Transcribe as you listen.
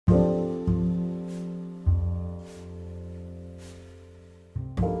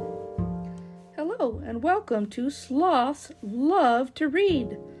Hello and welcome to Sloths Love to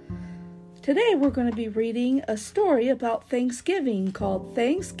Read. Today we're going to be reading a story about Thanksgiving called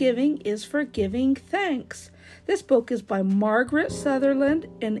Thanksgiving is for Giving Thanks. This book is by Margaret Sutherland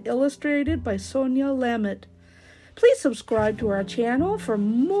and illustrated by Sonia Lamet. Please subscribe to our channel for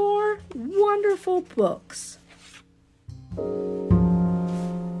more wonderful books.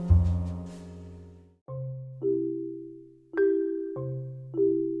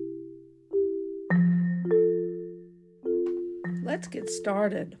 Let's get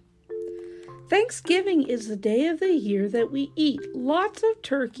started. Thanksgiving is the day of the year that we eat lots of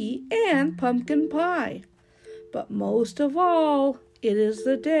turkey and pumpkin pie. But most of all, it is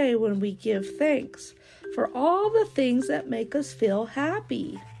the day when we give thanks for all the things that make us feel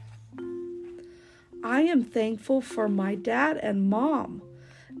happy. I am thankful for my dad and mom.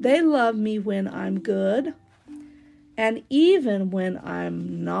 They love me when I'm good, and even when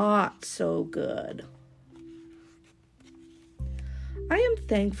I'm not so good. I am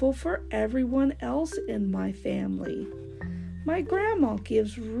thankful for everyone else in my family. My grandma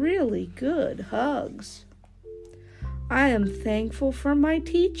gives really good hugs. I am thankful for my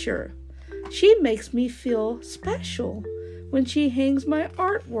teacher. She makes me feel special when she hangs my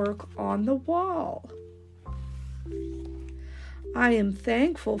artwork on the wall. I am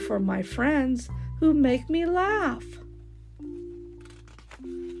thankful for my friends who make me laugh.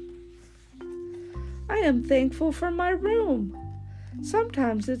 I am thankful for my room.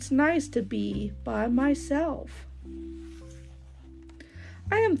 Sometimes it's nice to be by myself.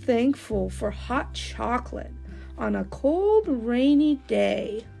 I am thankful for hot chocolate on a cold, rainy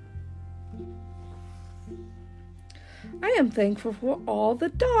day. I am thankful for all the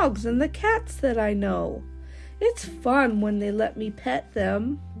dogs and the cats that I know. It's fun when they let me pet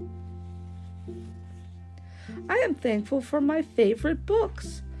them. I am thankful for my favorite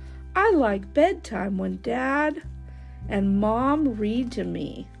books. I like bedtime when Dad and Mom read to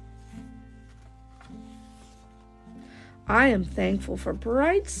me. I am thankful for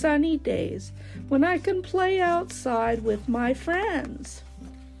bright sunny days when I can play outside with my friends.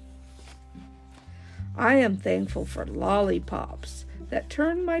 I am thankful for lollipops that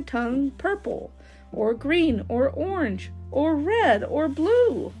turn my tongue purple or green or orange or red or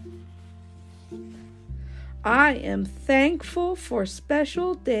blue. I am thankful for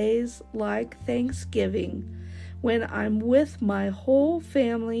special days like Thanksgiving, when I'm with my whole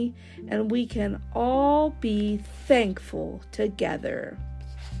family and we can all be thankful together.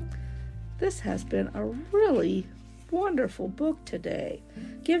 This has been a really wonderful book today.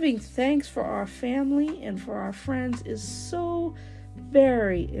 Giving thanks for our family and for our friends is so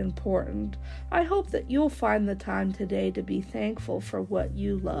very important. I hope that you'll find the time today to be thankful for what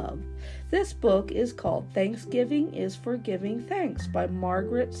you love. This book is called Thanksgiving is for Giving Thanks by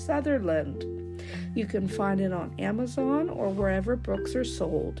Margaret Sutherland. You can find it on Amazon or wherever books are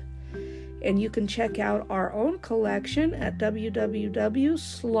sold. And you can check out our own collection at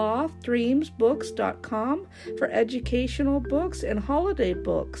www.slothdreamsbooks.com for educational books and holiday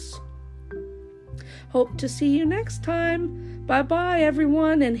books. Hope to see you next time. Bye-bye,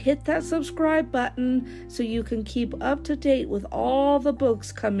 everyone, and hit that subscribe button so you can keep up to date with all the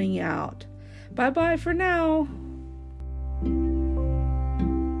books coming out. Bye-bye for now.